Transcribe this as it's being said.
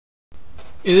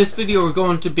In this video we're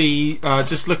going to be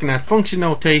just looking at function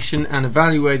notation and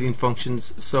evaluating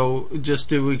functions. So just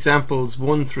do examples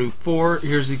 1 through 4.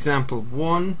 Here's example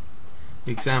 1,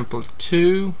 example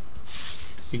 2,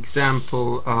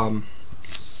 example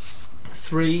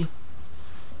 3,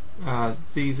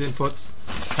 these inputs,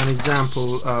 and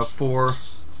example 4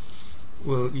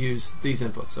 will use these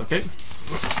inputs. Okay,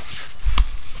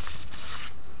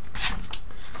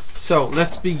 so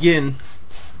let's begin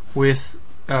with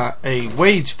a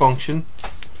wage function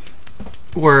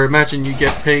where imagine you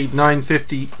get paid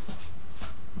 $9.50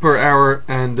 per hour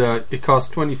and it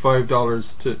costs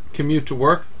 $25 to commute to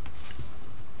work.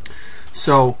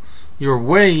 So your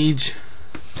wage,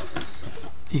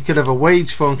 you could have a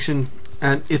wage function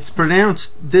and it's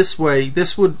pronounced this way.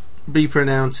 This would be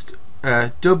pronounced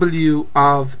W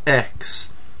of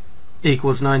X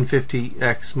equals 950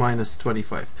 X minus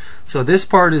 25. So this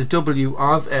part is W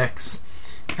of X,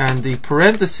 and the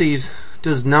parentheses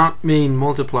does not mean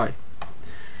multiply.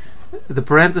 The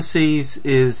parentheses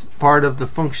is part of the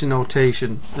function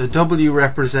notation. The W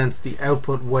represents the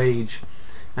output wage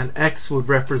and X would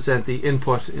represent the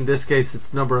input. In this case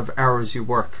it's number of hours you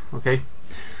work. Okay,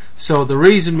 so the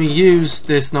reason we use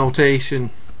this notation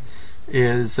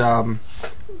is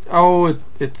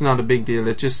it's not a big deal.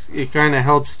 It kind of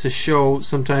helps to show,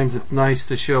 sometimes it's nice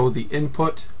to show the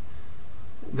input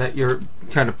that you're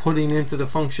kind of putting into the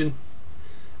function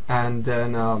and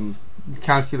then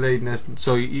calculating it,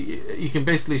 so you can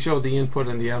basically show the input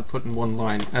and the output in one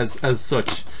line as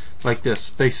such, like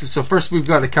this. So first we've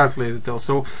got to calculate it though.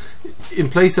 So in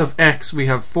place of X we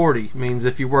have 40, means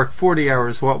if you work 40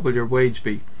 hours what will your wage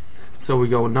be? So we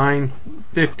go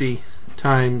 950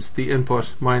 times the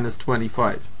input minus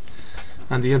 25,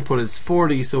 and the input is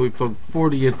 40, so we plug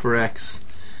 40 in for X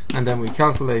and then we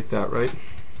calculate that, right?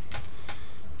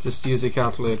 Just use a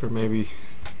calculator maybe.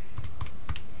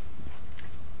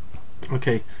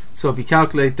 Okay, so if you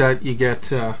calculate that you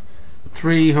get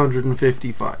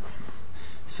 355.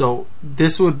 So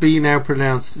this would be now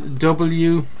pronounced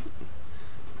W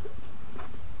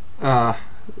of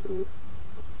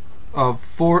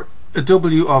 40,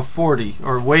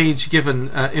 or wage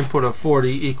given input of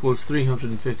 40 equals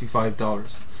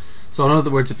 $355. So in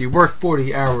other words, if you work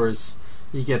 40 hours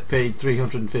you get paid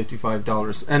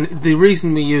 $355. And the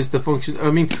reason we use the function,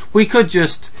 I mean, we could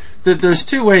just, there's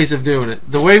two ways of doing it.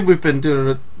 The way we've been doing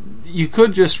it, you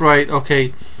could just write,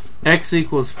 okay, X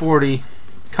equals 40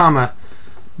 comma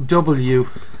W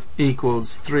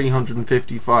equals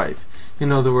 355.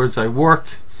 In other words, I work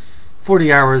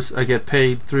 40 hours, I get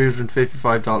paid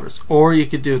 $355. Or you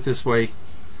could do it this way,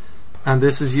 and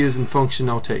this is using function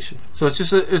notation. So it's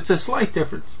just it's a slight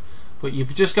difference. But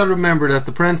you've just got to remember that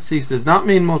the parentheses does not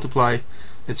mean multiply.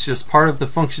 It's just part of the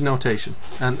function notation,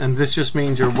 and this just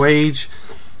means your wage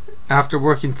after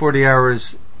working 40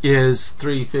 hours is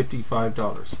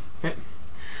 $355. Okay.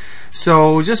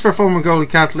 So just for fun we're going to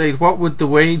calculate what would the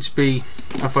wage be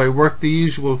if I work the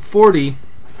usual 40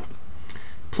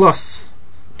 plus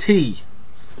T,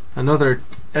 another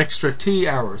extra T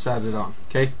hours added on.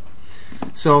 Okay.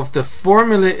 So if the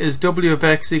formula is W of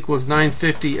X equals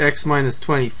 950 X minus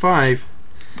 25,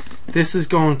 this is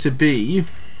going to be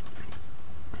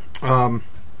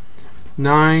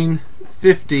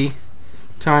 950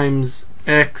 times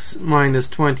X minus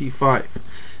 25.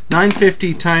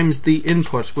 950 times the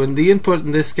input, when the input in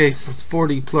this case is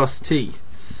 40 plus T.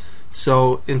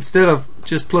 So instead of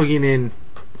just plugging in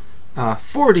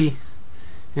 40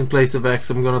 in place of X,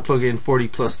 I'm going to plug in 40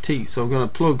 plus T. So I'm going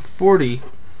to plug 40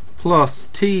 plus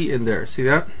T in there. See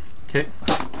that? Okay.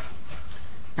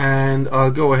 And I'll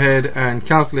go ahead and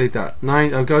calculate that.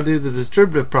 I've got to do the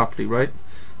distributive property, right?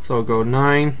 So I'll go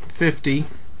 950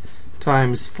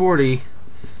 times 40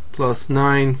 plus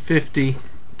 950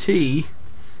 T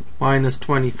minus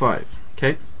 25.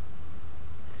 Okay.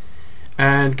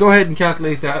 And go ahead and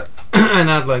calculate that and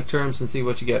add like terms and see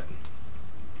what you get.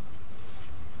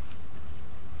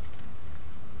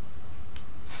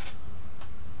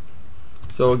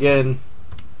 So again,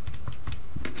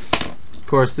 of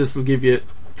course, this will give you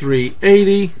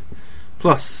 380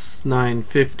 plus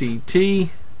 950T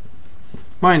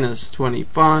minus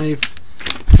 25,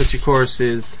 which of course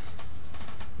is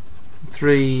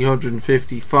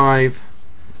 355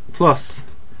 plus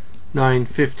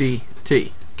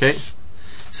 950T. Okay.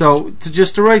 So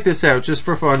just to write this out, just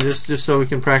for fun, just so we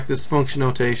can practice function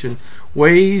notation,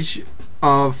 wage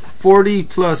of 40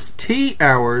 plus T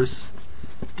hours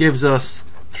gives us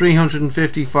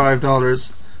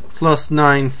 $355 plus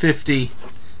 950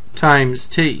 times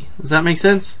T. Does that make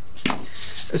sense?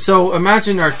 So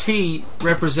imagine our T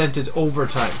represented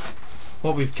overtime.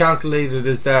 What we've calculated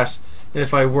is that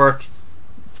if I work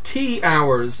t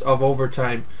hours of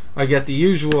overtime, I get the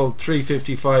usual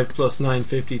 355 plus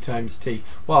 950 times t.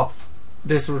 Well,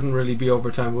 this wouldn't really be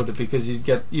overtime, would it? Because you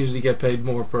usually get paid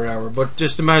more per hour. But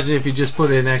just imagine if you just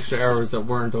put in extra hours that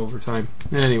weren't overtime.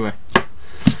 Anyway,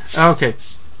 okay,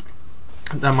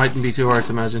 that mightn't be too hard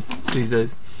to imagine these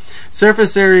days.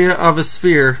 Surface area of a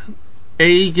sphere,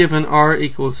 A given r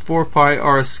equals 4 pi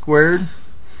r squared.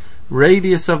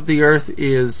 Radius of the Earth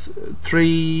is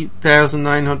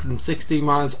 3,960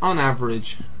 miles on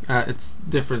average. It's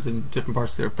different in different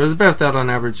parts of the Earth, but it's about that on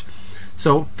average.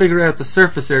 So figure out the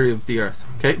surface area of the Earth.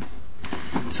 Okay.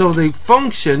 So the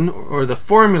function, or the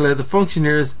formula, the function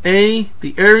here is A,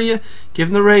 the area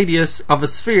given the radius of a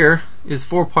sphere, is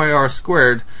 4 pi r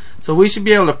squared. So we should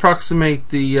be able to approximate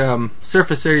the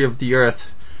surface area of the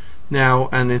Earth now,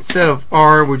 and instead of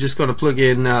r, we're just going to plug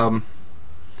in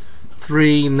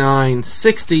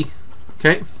 3,960.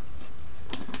 Okay.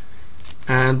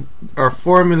 And our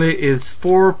formula is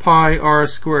 4 pi r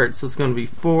squared. So it's going to be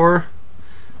 4,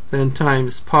 then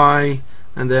times pi,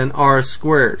 and then r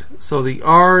squared. So the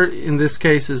r in this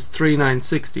case is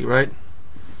 3,960, right?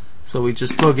 So we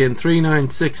just plug in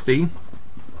 3,960,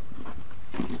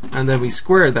 and then we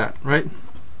square that, right?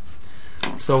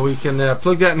 So we can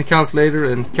plug that in the calculator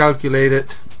and calculate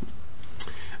it.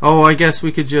 Oh, I guess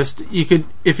we could just, you could,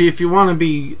 if you want to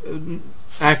be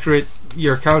accurate,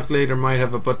 your calculator might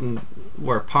have a button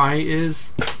where pi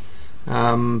is.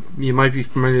 You might be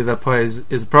familiar that pi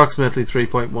is approximately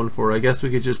 3.14. I guess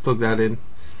we could just plug that in.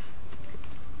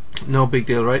 No big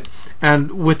deal, right?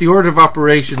 And with the order of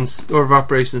operations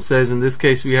says in this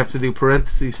case we have to do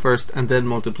parentheses first and then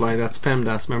multiply. That's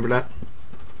PEMDAS, remember that?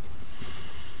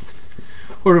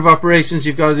 Order of operations,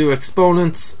 you've got to do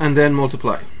exponents and then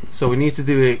multiply. So we need to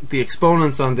do the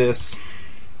exponents on this.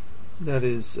 That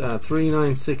is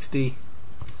 3,960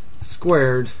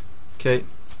 squared, okay,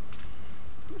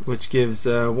 which gives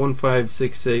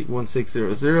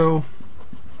 15681600.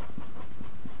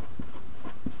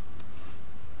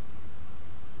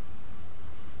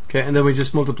 Okay, and then we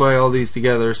just multiply all these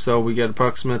together, so we get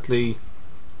approximately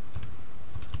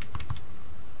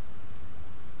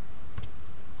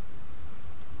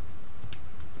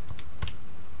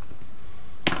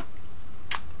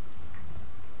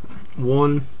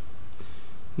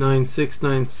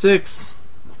 19696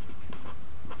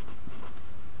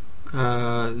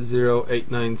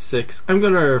 0896. I'm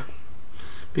gonna,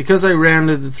 because I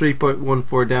rounded the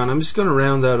 3.14 down, I'm just gonna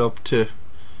round that up to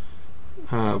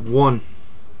 1.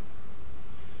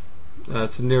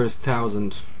 It's the nearest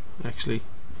 1,000 actually.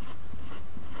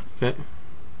 Okay,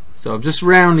 so I'm just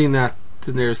rounding that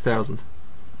to the nearest 1,000.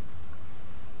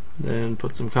 Then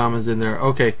put some commas in there.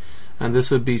 Okay, and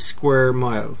this would be square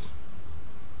miles.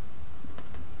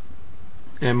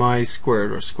 Mi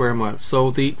squared, or square miles.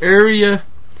 So the area,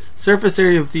 surface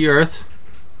area of the Earth,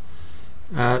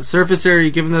 surface area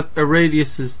given that a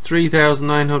radius is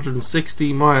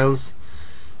 3,960 miles,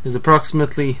 is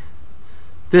approximately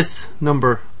this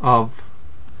number of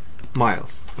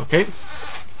miles. Okay,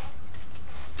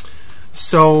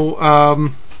 so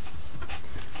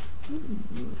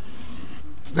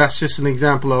that's just an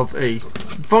example of a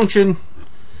function.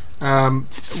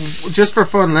 Just for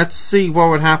fun, let's see what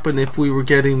would happen if we were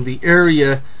getting the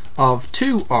area of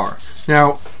 2r.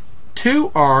 Now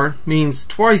 2r means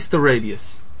twice the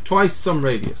radius, twice some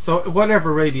radius, so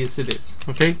whatever radius it is.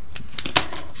 Okay,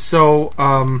 so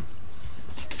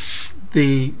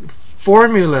the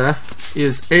formula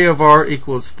is a of r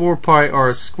equals 4 pi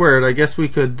r squared. I guess we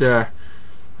could I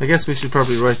guess we should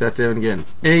probably write that down again.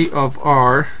 A of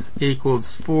r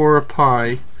equals 4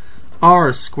 pi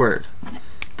r squared.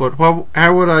 But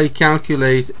how would I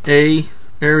calculate a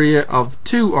area of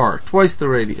 2r, twice the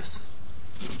radius?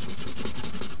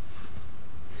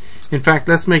 In fact,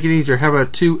 let's make it easier. How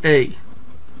about 2a?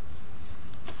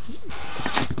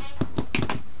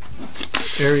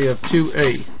 Area of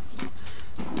 2a.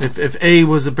 If a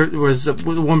was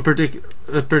one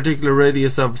particular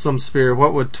radius of some sphere,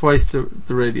 what would twice the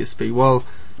radius be? Well,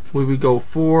 we would go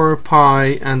 4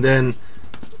 pi, and then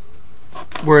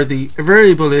where the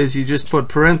variable is, you just put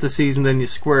parentheses and then you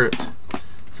square it.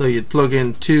 So you'd plug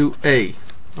in 2a.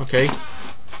 Okay.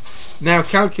 Now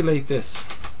calculate this.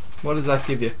 What does that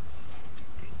give you?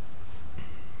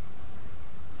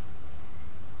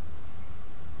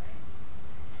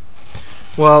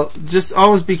 Well, just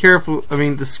always be careful. I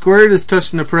mean, the squared is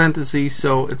touching the parentheses,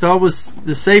 so it's always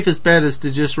the safest bet is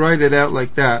to just write it out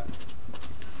like that.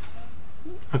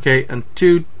 Okay, and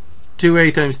 2a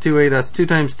times 2a, that's 2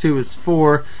 times 2 is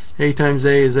 4, a times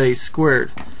a is a squared.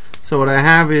 So what I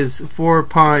have is 4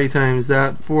 pi times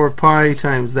that, 4 pi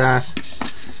times that,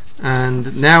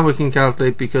 And now we can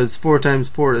calculate, because 4 times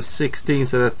 4 is 16,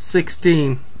 so that's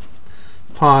 16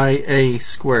 pi a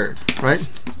squared, right?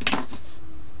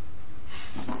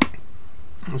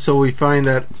 So we find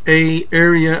that a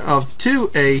area of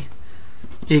 2a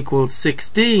equals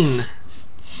 16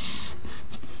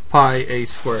 pi a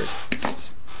squared.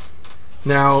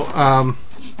 Now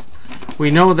we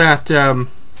know that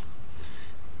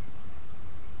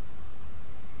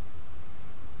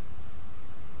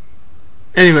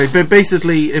anyway, but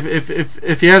basically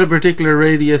if you had a particular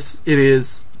radius, it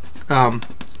is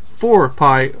 4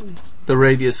 pi the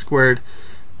radius squared,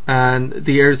 and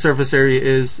the surface area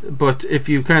is, but if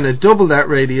you kind of double that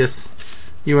radius,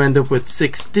 you end up with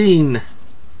 16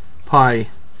 pi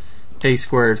a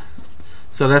squared.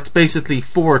 So that's basically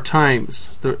 4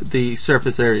 times the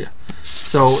surface area.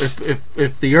 So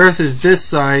if the Earth is this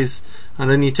size, and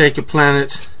then you take a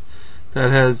planet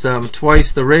that has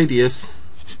twice the radius,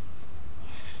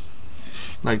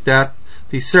 like that,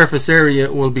 the surface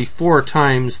area will be 4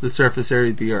 times the surface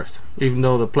area of the Earth, even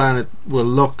though the planet will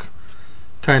look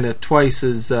kind of twice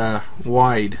as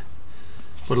wide,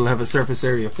 but it'll have a surface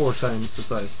area 4 times the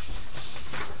size.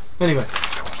 Anyway,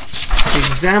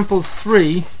 example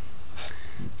 3.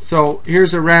 So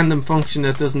here's a random function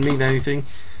that doesn't mean anything.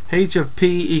 H of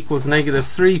p equals negative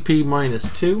 3p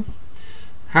minus 2.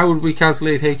 How would we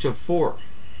calculate h of 4?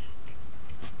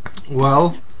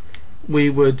 Well,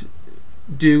 we would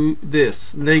do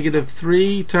this, negative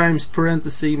 3 times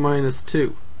parenthesis minus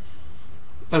 2.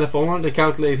 And if I wanted to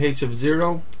calculate h of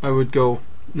 0, I would go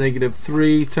negative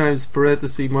 3 times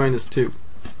parenthesis minus 2.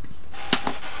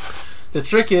 The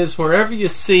trick is, wherever you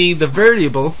see the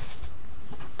variable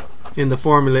in the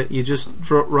formula, you just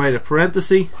write a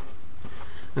parenthesis,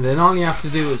 and then all you have to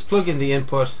do is plug in the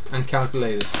input and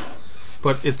calculate it.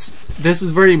 But this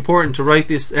is very important to write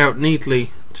this out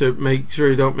neatly to make sure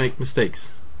you don't make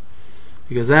mistakes,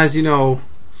 because as you know,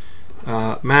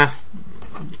 math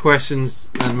questions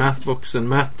and math books and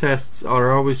math tests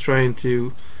are always trying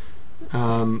to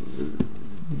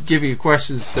give you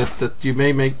questions that you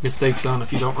may make mistakes on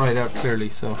if you don't write out clearly.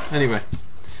 So anyway,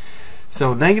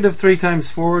 so negative 3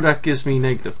 times 4, that gives me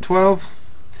negative 12,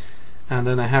 and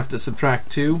then I have to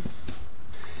subtract 2.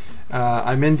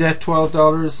 I'm in debt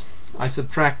 $12. I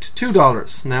subtract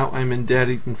 $2. Now I'm in debt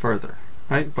even further,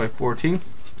 right, by 14.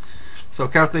 So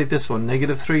calculate this one.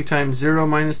 Negative 3 times 0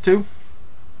 minus 2.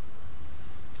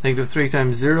 Negative 3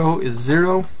 times 0 is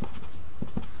 0.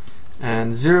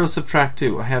 And 0 subtract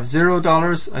 2. I have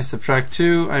 $0. I subtract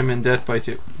 2. I'm in debt by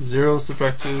 2. 0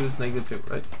 subtract 2 is negative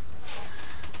 2, right?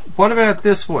 What about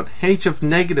this one? H of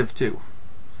negative 2.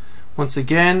 Once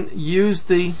again, use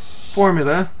the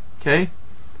formula. Okay,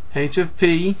 H of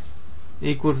p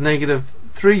equals negative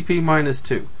 3p minus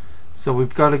 2. So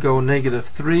we've got to go negative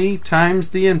 3 times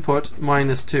the input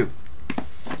minus 2.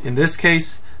 In this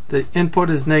case, the input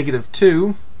is negative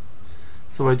 2,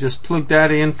 so I just plug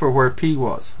that in for where p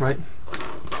was, right?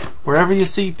 Wherever you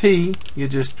see p, you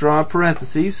just draw a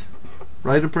parentheses,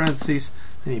 write a parentheses,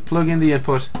 and you plug in the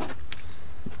input.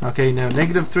 Okay, now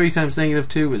negative 3 times negative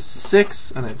 2 is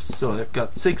 6, and I've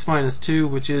got 6 minus 2,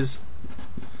 which is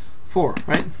 4,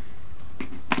 right?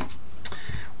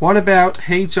 What about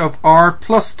h of r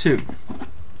plus 2?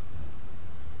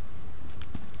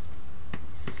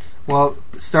 Well,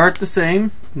 start the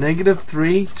same. Negative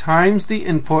 3 times the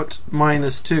input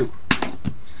minus 2.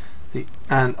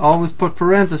 And always put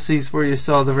parentheses where you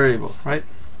saw the variable, right?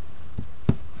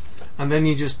 And then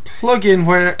you just plug in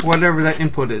whatever that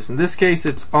input is. In this case,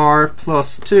 it's r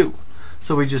plus 2.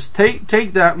 So we just take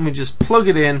that and we just plug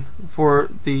it in for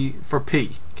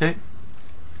p. Okay?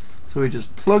 So we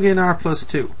just plug in r plus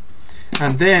 2.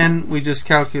 And then we just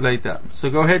calculate that. So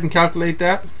go ahead and calculate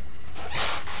that.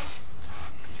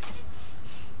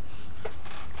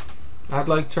 Add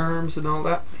like terms and all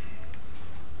that.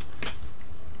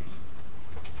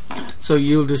 So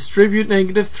you'll distribute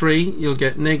negative 3. You'll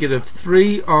get negative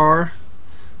 3r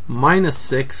minus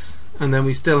 6. And then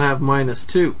we still have minus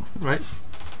 2, right?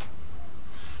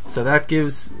 So that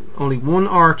gives only one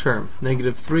r term,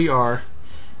 negative 3r.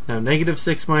 Now negative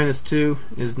 6 minus 2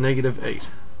 is negative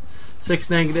 8. 6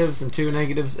 negatives and 2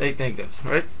 negatives, 8 negatives,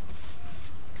 right?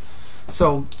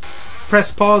 So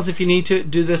press pause if you need to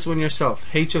do this one yourself.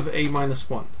 H of a minus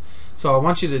 1. So I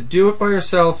want you to do it by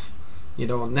yourself. You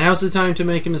know, now's the time to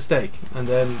make a mistake, and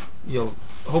then you'll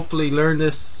hopefully learn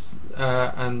this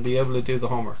and be able to do the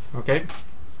homework. Okay?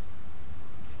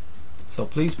 So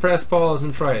please press pause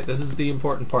and try it. This is the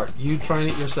important part. You trying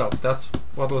it yourself. That's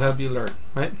what will help you learn,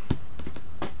 right?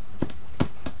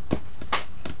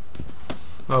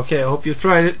 Okay, I hope you've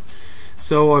tried it.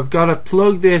 So I've got to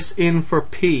plug this in for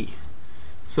p.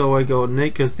 So I go,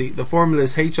 because the formula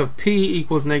is h of p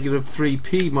equals negative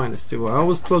 3p minus 2. I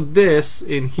always plug this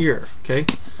in here, okay?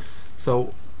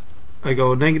 So I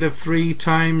go negative 3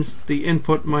 times the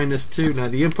input minus 2. Now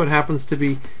the input happens to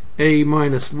be a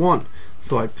minus 1.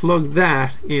 So I plug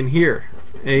that in here,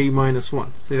 a minus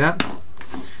 1. See that?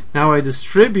 Now I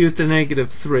distribute the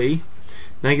negative 3.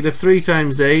 Negative 3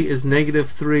 times a is negative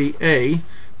 3a.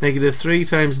 Negative 3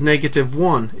 times negative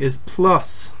 1 is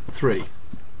plus 3.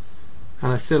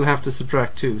 And I still have to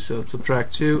subtract 2. So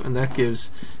subtract 2, and that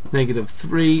gives negative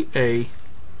 3a.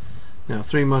 Now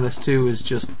 3 minus 2 is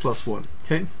just plus 1.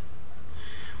 Okay.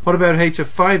 What about h of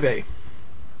 5a?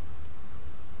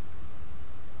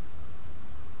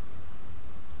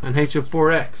 And h of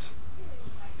 4x?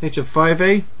 h of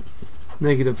 5a,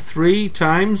 negative 3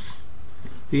 times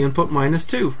the input minus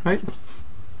 2, right?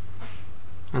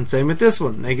 And same with this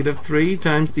one, negative 3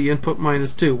 times the input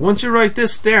minus 2. Once you write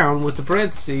this down with the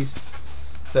parentheses,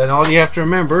 then all you have to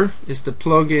remember is to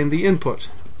plug in the input.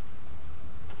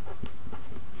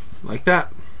 Like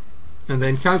that. And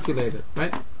then calculate it,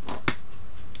 right?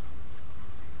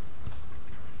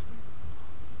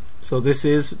 So this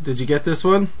is, did you get this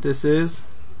one? This is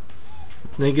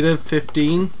negative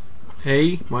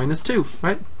 15a minus 2,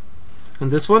 right?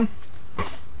 And this one,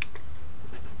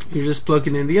 you're just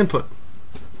plugging in the input.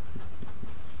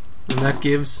 And that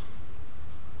gives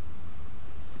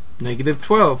negative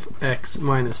 12x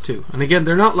minus 2. And again,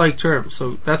 they're not like terms,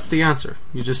 so that's the answer.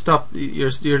 You just stop,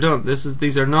 you're done.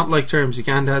 These are not like terms, you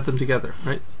can't add them together,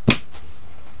 right?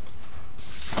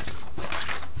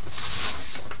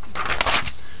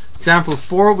 Example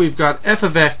 4, we've got f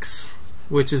of x,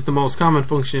 which is the most common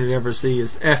function you'd ever see,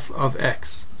 is f of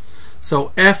x.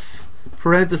 So f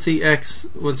parenthesis x,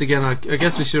 once again, I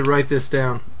guess we should write this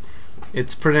down.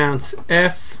 It's pronounced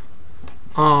f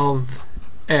of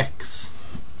x.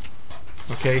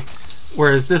 Okay,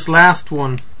 whereas this last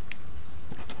one,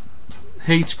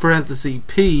 h parenthesis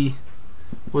p,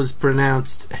 was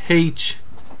pronounced h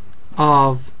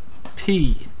of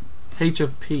p. h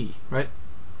of p, right?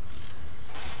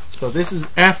 So this is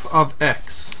f of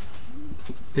x,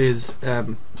 is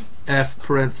f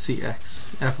parenthesis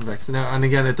x, f of x. Now, and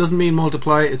again, it doesn't mean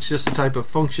multiply, it's just a type of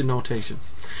function notation.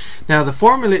 Now the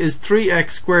formula is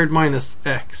 3x squared minus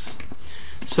x.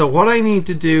 So what I need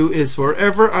to do is,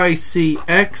 wherever I see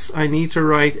x, I need to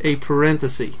write a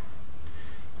parenthesis.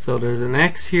 So there's an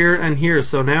x here and here.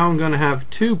 So now I'm going to have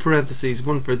two parentheses,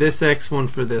 one for this x, one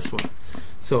for this one.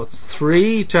 So it's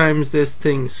 3 times this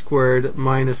thing squared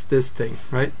minus this thing,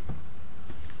 right?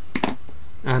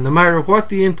 And no matter what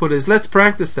the input is, let's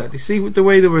practice that. You see the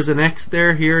way there was an x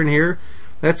there, here, and here?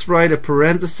 Let's write a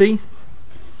parenthesis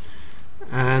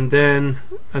and then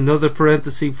another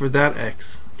parenthesis for that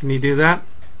x. Can you do that?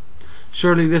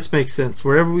 Surely this makes sense.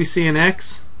 Wherever we see an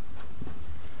x,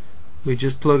 we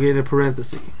just plug in a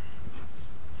parenthesis.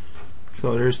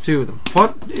 So there's two of them.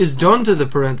 What is done to the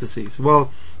parentheses?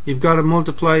 Well, you've got to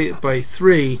multiply it by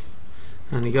 3,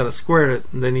 and you got to square it,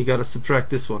 and then you got to subtract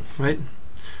this one, right?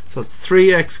 So it's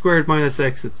 3x squared minus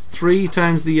x. It's 3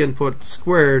 times the input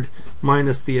squared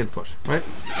minus the input, right?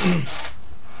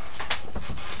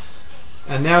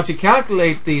 And now to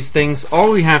calculate these things,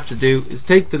 all we have to do is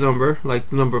take the number, like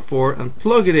the number 4, and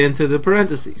plug it into the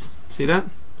parentheses. See that?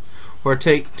 Or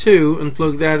take 2 and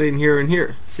plug that in here and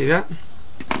here. See that?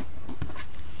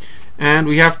 And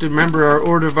we have to remember our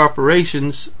order of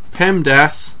operations.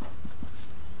 PEMDAS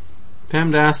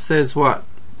says what?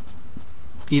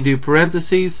 You do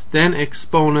parentheses, then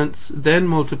exponents, then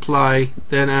multiply,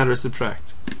 then add or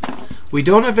subtract. We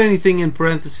don't have anything in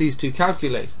parentheses to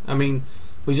calculate. I mean,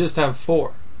 we just have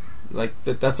 4. Like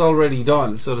that's already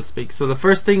done, so to speak. So the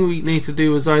first thing we need to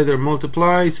do is either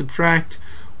multiply, subtract,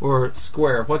 or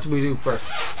square. What do we do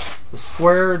first? The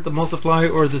square, the multiply,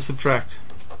 or the subtract?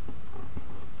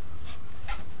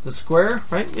 The square,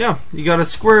 right? Yeah, you got to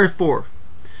square 4.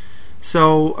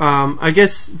 So I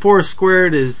guess 4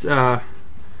 squared is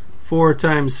 4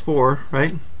 times 4,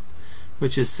 right?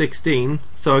 Which is 16.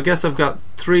 So I guess I've got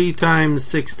 3 times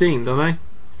 16, don't I?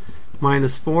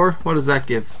 Minus 4. What does that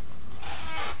give?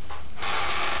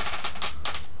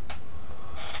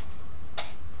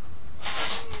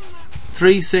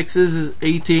 3 6s is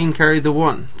 18, carry the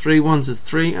 1. 3 1s is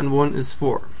 3, and 1 is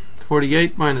 4.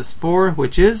 48 minus 4,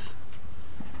 which is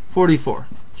 44.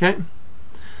 Okay?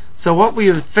 So what we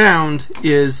have found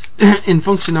is, in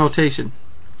function notation,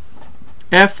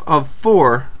 f of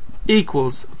 4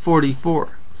 equals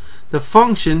 44. The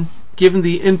function, given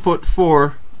the input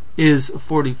 4, is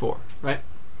 44. Right?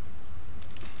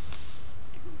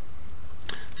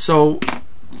 So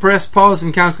press pause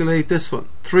and calculate this one.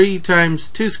 3 times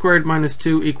 2 squared minus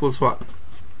 2 equals what?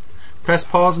 Press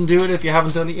pause and do it if you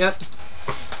haven't done it yet.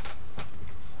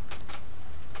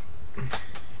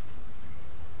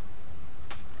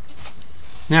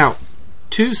 Now,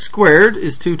 2 squared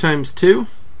is 2 times 2,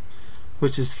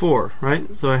 which is 4,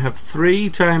 right? So I have 3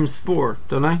 times 4,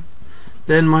 don't I?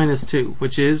 Then minus 2,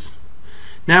 which is...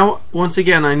 Now, once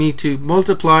again, I need to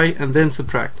multiply and then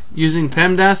subtract. Using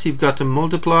PEMDAS, you've got to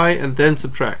multiply and then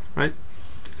subtract, right?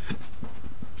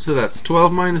 So that's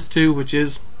 12 minus 2, which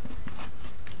is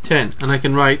 10. And I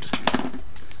can write,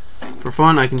 for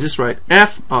fun, I can just write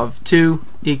f of 2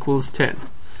 equals 10.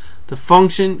 The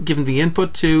function, given the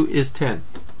input 2, is 10,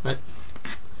 right?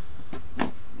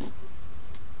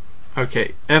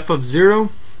 Okay, f of 0,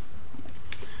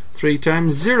 3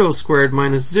 times 0 squared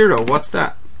minus 0. What's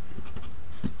that?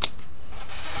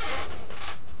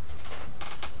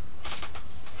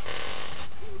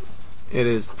 It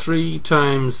is 3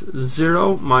 times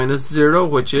 0 minus 0,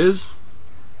 which is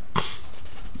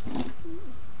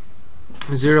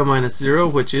 0 minus 0,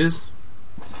 which is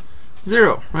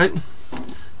 0, right?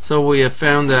 So we have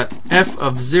found that f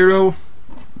of 0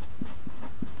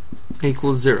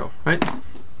 equals 0, right?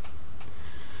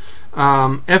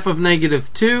 F of negative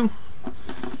 2,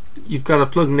 you've got to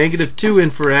plug negative 2 in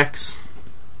for x.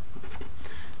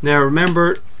 Now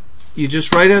remember, you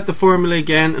just write out the formula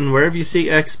again, and wherever you see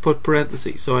x, put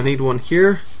parentheses. So I need one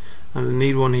here, and I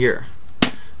need one here.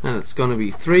 And it's going to be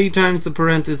 3 times the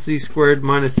parentheses squared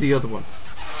minus the other one.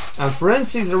 And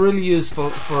parentheses are really useful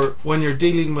for when you're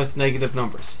dealing with negative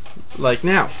numbers, like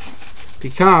now,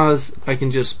 because I can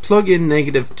just plug in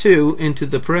negative 2 into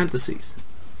the parentheses.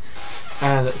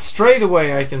 And straight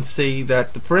away I can see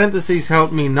that the parentheses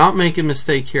help me not make a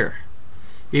mistake here.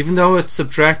 Even though it's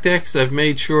subtract x, I've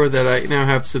made sure that I now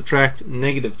have subtract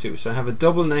negative 2. So I have a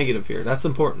double negative here. That's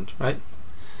important, right?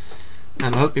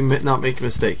 And help me not make a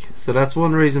mistake. So that's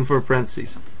one reason for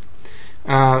parentheses.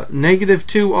 Negative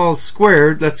 2 all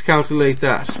squared, let's calculate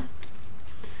that.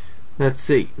 Let's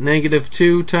see. Negative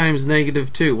 2 times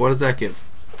negative 2. What does that give?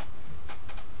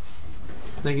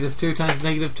 Negative 2 times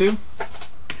negative 2?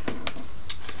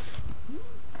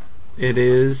 It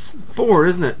is 4,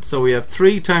 isn't it? So we have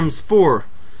 3 times 4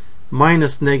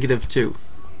 minus negative 2.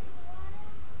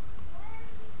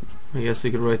 I guess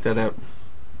you could write that out.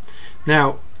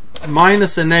 Now,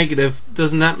 minus a negative,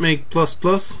 doesn't that make plus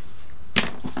plus?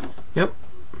 Yep.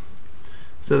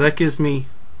 So that gives me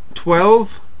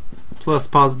 12 plus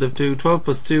positive 2, 12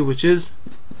 plus 2, which is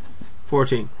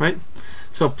 14, right?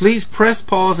 So please press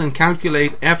pause and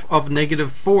calculate f of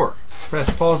negative 4.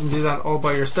 Press pause and do that all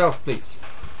by yourself, please,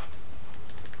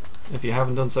 if you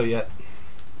haven't done so yet.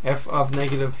 F of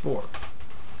negative 4.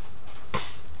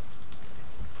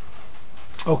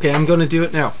 Okay, I'm going to do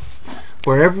it now.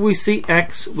 Wherever we see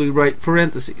x, we write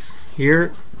parentheses,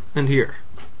 here and here.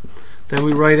 Then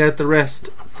we write out the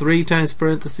rest, 3 times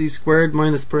parentheses squared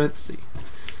minus parentheses.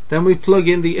 Then we plug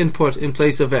in the input in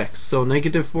place of x. So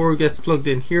negative 4 gets plugged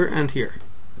in here and here.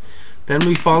 Then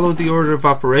we follow the order of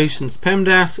operations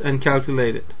PEMDAS and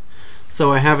calculate it.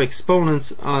 So I have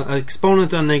exponents,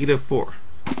 exponent on negative 4.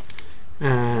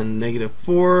 And negative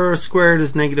 4 squared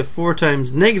is negative 4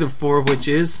 times negative 4, which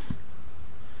is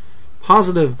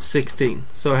positive 16.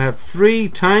 So I have 3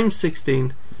 times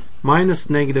 16 minus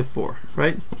negative 4,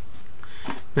 right?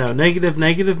 Now negative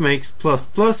negative makes plus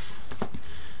plus.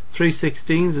 3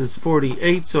 16s is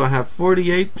 48, so I have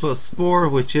 48 plus 4,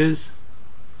 which is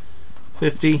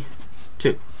 52,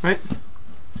 right?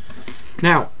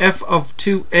 Now f of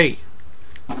 2a.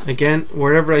 Again,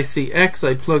 wherever I see x,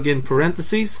 I plug in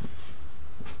parentheses.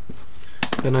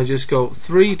 Then I just go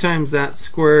 3 times that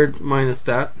squared minus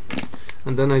that,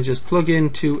 and then I just plug in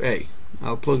 2a.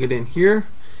 I'll plug it in here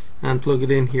and plug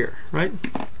it in here, right?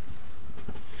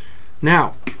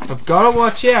 Now, I've got to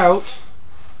watch out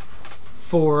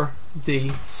for the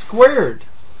squared.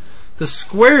 The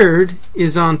squared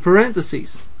is on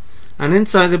parentheses, and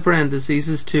inside the parentheses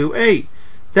is 2a.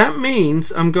 That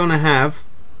means I'm going to have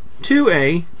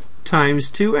 2a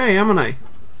times 2a, haven't I?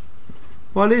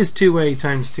 What is 2a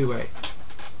times 2a?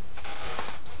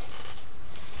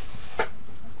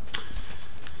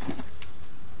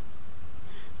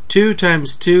 Two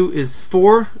times 2 is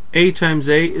 4. A times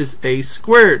a is a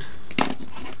squared.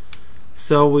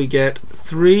 So we get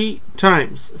 3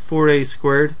 times 4a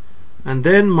squared, and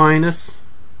then minus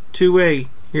 2a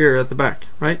here at the back,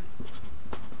 right?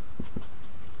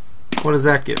 What does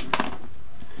that give?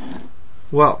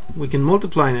 Well, we can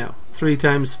multiply now. 3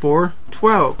 times 4,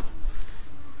 12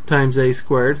 times a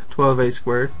squared, 12a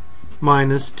squared,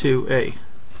 minus 2a.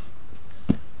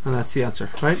 And that's the answer,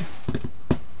 right?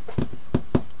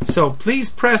 So please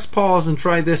press pause and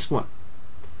try this one.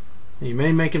 You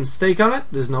may make a mistake on it,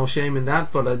 there's no shame in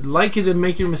that, but I'd like you to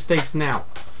make your mistakes now,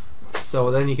 so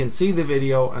then you can see the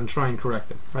video and try and correct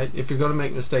them, right? If you're going to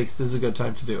make mistakes, this is a good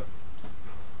time to do it.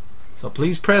 So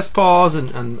please press pause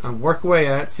and work away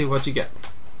at it, see what you get.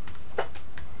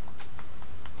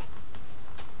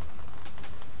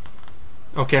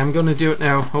 Okay, I'm going to do it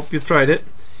now. Hope you've tried it.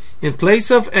 In place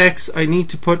of x, I need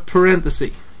to put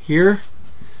parenthesis here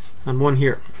and one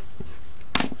here.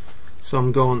 So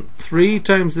I'm going 3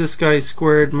 times this guy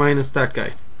squared minus that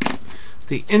guy.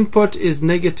 The input is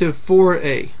negative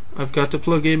 4a. I've got to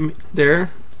plug in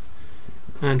there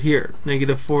and here,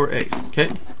 negative 4a. Okay.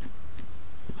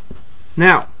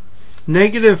 Now,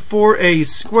 negative 4a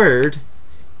squared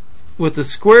with the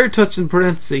square touching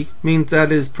parenthesis means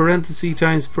that is parenthesis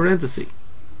times parenthesis.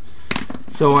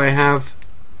 So I have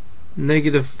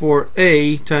negative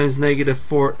 4a times negative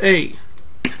 4a.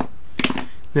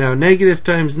 Now negative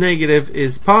times negative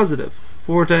is positive.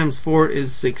 4 times 4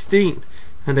 is 16.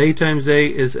 And a times a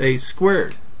is a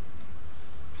squared.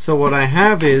 So what I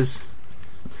have is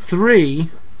 3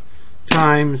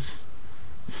 times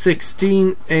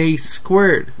 16a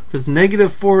squared. Because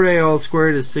negative 4a all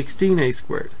squared is 16a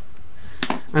squared.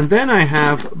 And then I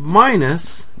have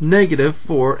minus negative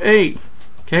 4a.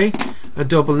 Okay? A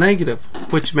double negative,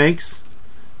 which makes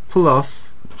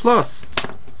plus plus.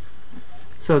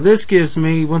 So this gives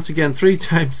me, once again, 3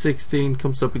 times 16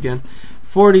 comes up again,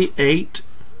 48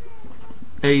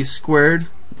 a squared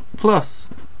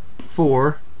plus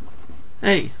 4a,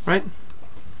 right?